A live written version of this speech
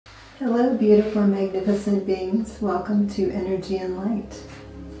Hello, beautiful and magnificent beings. Welcome to Energy and Light.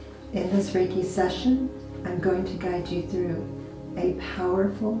 In this Reiki session, I'm going to guide you through a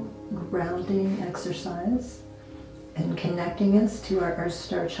powerful grounding exercise and connecting us to our Earth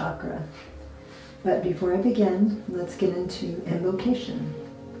Star Chakra. But before I begin, let's get into invocation.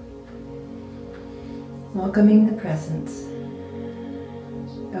 Welcoming the presence,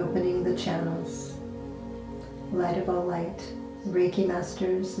 opening the channels, light of all light, Reiki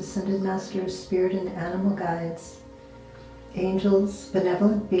masters, ascended masters, spirit and animal guides, angels,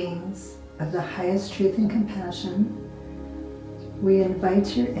 benevolent beings of the highest truth and compassion, we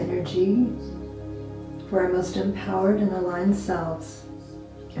invite your energy for our most empowered and aligned selves,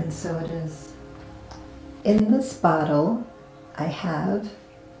 and so it is. In this bottle, I have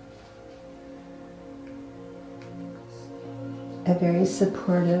a very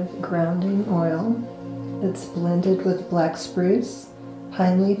supportive grounding oil that's blended with black spruce,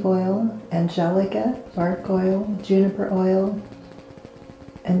 pine leaf oil, angelica, bark oil, juniper oil,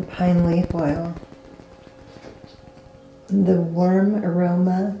 and pine leaf oil. The warm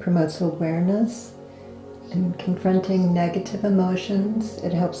aroma promotes awareness and confronting negative emotions.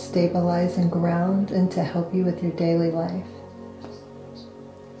 It helps stabilize and ground and to help you with your daily life.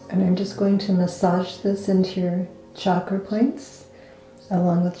 And I'm just going to massage this into your chakra points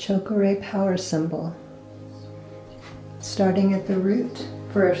along with Chakra power symbol. Starting at the root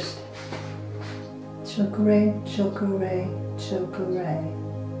first. Chakra, Chakra, Chakra.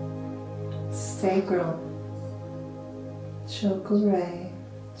 Sacral. Chakra,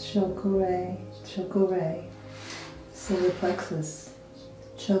 Chakra, Chakra. Solar plexus.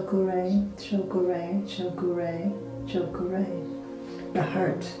 Chakra, Chakra, Chakra, Chakra. The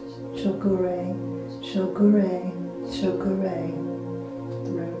heart. Chakra, Chakra, Chakra.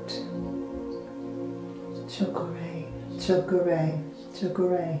 Throat. Chakra. Chakra,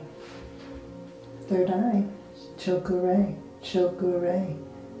 Chakra. Third eye, Chakra, Chakra,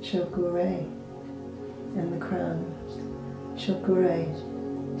 Chakra. And the crown, Chakra,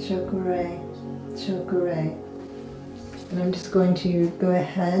 Chakra, Chakra. And I'm just going to go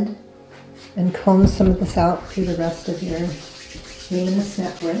ahead and comb some of this out through the rest of your luminous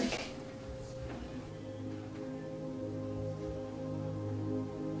network.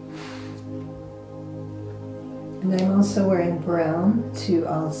 And I'm also wearing brown to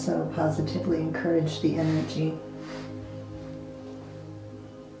also positively encourage the energy.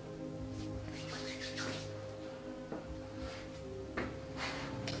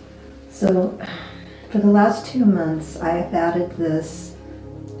 So for the last 2 months, I have added this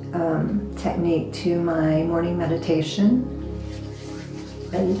technique to my morning meditation.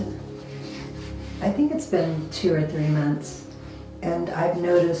 And I think it's been 2 or 3 months. And I've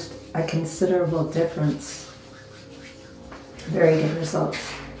noticed a considerable difference. Very good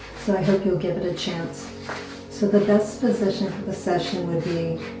results. So I hope you'll give it a chance. So the best position for the session would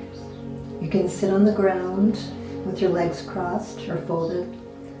be, you can sit on the ground with your legs crossed or folded,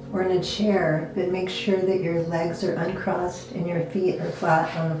 or in a chair, but make sure that your legs are uncrossed and your feet are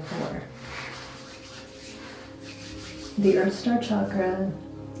flat on the floor. The Earth Star Chakra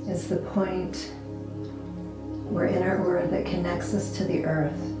is the point where in our aura that connects us to the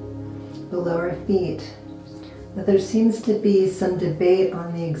earth, below our feet. But there seems to be some debate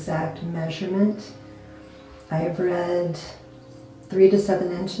on the exact measurement. I have read 3 to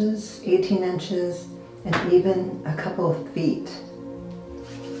 7 inches, 18 inches, and even a couple of feet.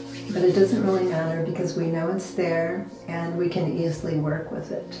 But it doesn't really matter because we know it's there and we can easily work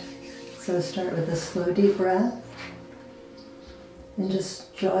with it. So start with a slow, deep breath. And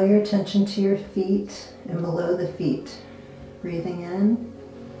just draw your attention to your feet and below the feet. Breathing in.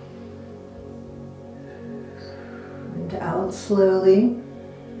 And out slowly.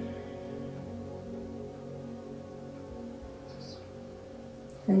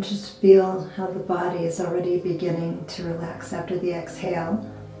 And just feel how the body is already beginning to relax after the exhale.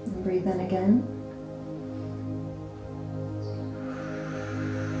 And breathe in again.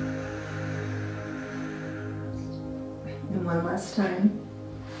 And one last time.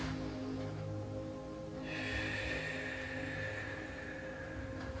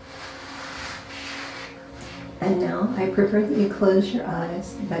 And now, I prefer that you close your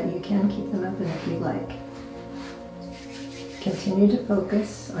eyes, but you can keep them open if you like. Continue to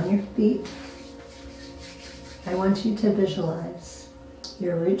focus on your feet. I want you to visualize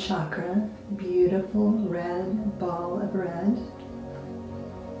your root chakra, beautiful red ball of red,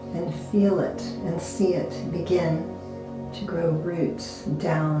 and feel it and see it begin to grow roots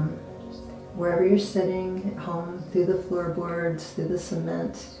down wherever you're sitting at home, through the floorboards, through the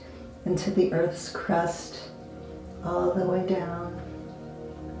cement, into the earth's crust, all the way down,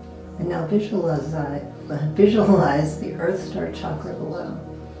 And now visualize the Earth Star Chakra below.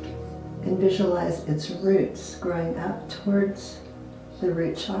 And visualize its roots growing up towards the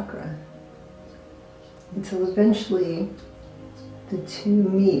root chakra, until eventually the two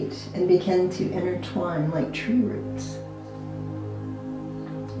meet and begin to intertwine like tree roots.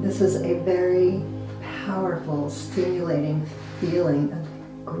 This is a very powerful, stimulating feeling of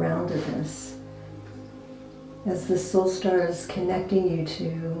groundedness, as the soul star is connecting you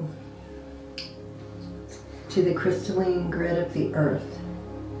to the crystalline grid of the earth.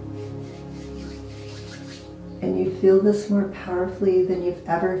 And you feel this more powerfully than you've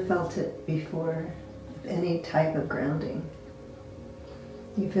ever felt it before, with any type of grounding.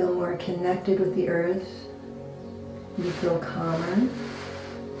 You feel more connected with the earth. You feel calmer.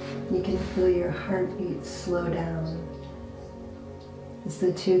 You can feel your heartbeat slow down as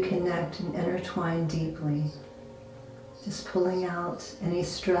the two connect and intertwine deeply, just pulling out any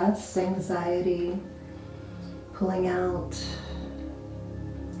stress, anxiety, pulling out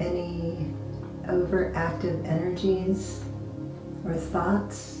any overactive energies or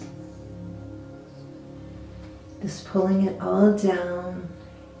thoughts, just pulling it all down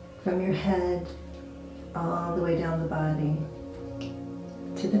from your head all the way down the body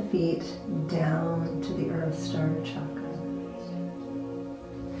to the feet, down to the Earth Star Chakra.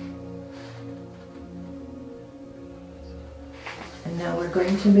 And now we're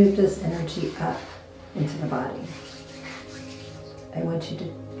going to move this energy up into the body. I want you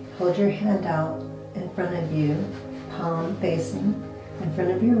to hold your hand out in front of you, palm facing, in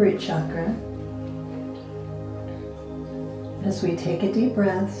front of your root chakra. As we take a deep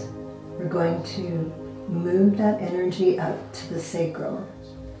breath, we're going to move that energy up to the sacral.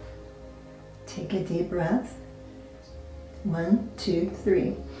 Take a deep breath. 1, 2,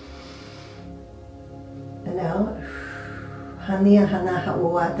 3. And out. And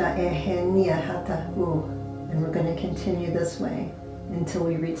we're going to continue this way until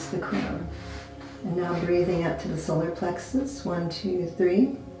we reach the crown. And now breathing up to the solar plexus. 1, 2,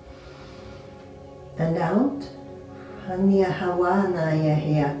 3. And out. And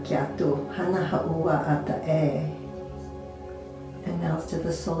now to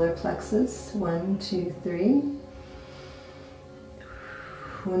the solar plexus. 1, 2, 3.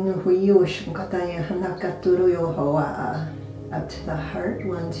 Up to the heart.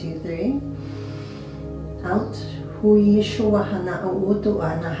 1, 2, 3. Out.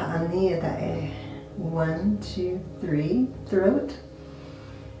 1, 2, 3. Throat.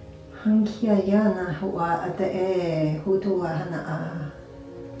 2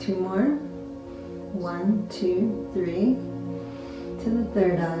 more. 1, 2, 3. To the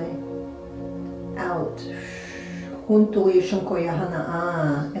third eye. Out.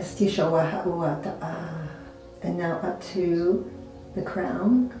 And now up to the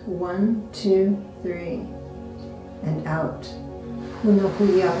crown. 1, 2, 3. And out.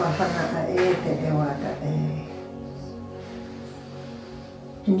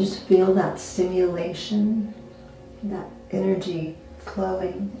 And just feel that stimulation, that energy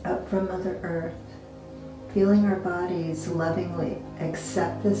flowing up from Mother Earth. Feeling our bodies lovingly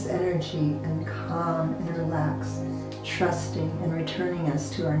accept this energy and calm and relax, trusting and returning us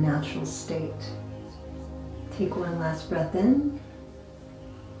to our natural state. Take one last breath in.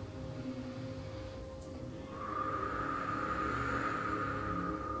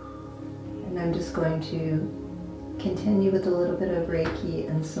 And I'm just going to continue with a little bit of Reiki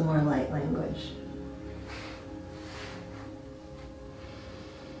and some more light language.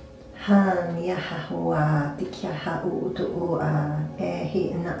 Han Yahahua Tikyaha Utua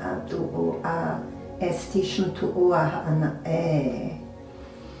Ehi Naabtua Estishun Tua Ana E.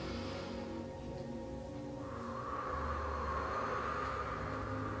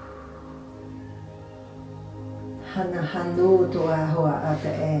 Hana Hanu Tua Hoa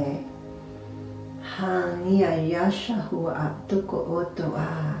Ata E. Hania Yasha Hua Tuko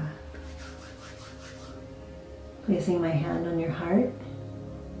Otua. Placing my hand on your heart.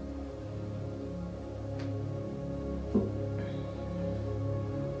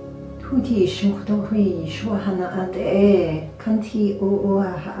 Huti Shunkutohi Shwahana Ate Kanti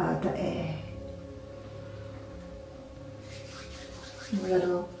Oaha Ate. A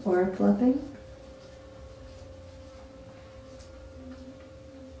little aura fluffing.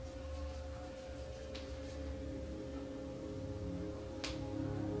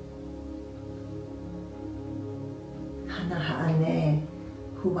 Hana Haane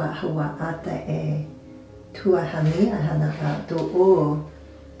Hua Hua Ate Tua Hania Hana Atu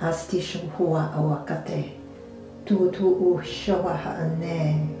Astishu Hua Awakate. Tu Shawa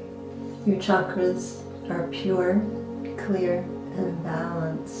Haane. Your chakras are pure, clear, and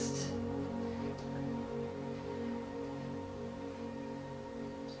balanced.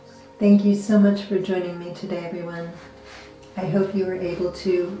 Thank you so much for joining me today, everyone. I hope you were able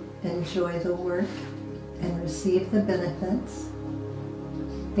to enjoy the work and receive the benefits.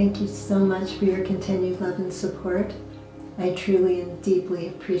 Thank you so much for your continued love and support. I truly and deeply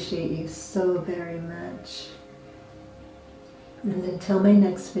appreciate you so very much. And until my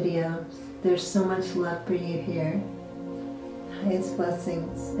next video, there's so much love for you here. Highest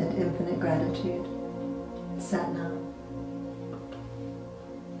blessings and infinite gratitude. Sat Nam.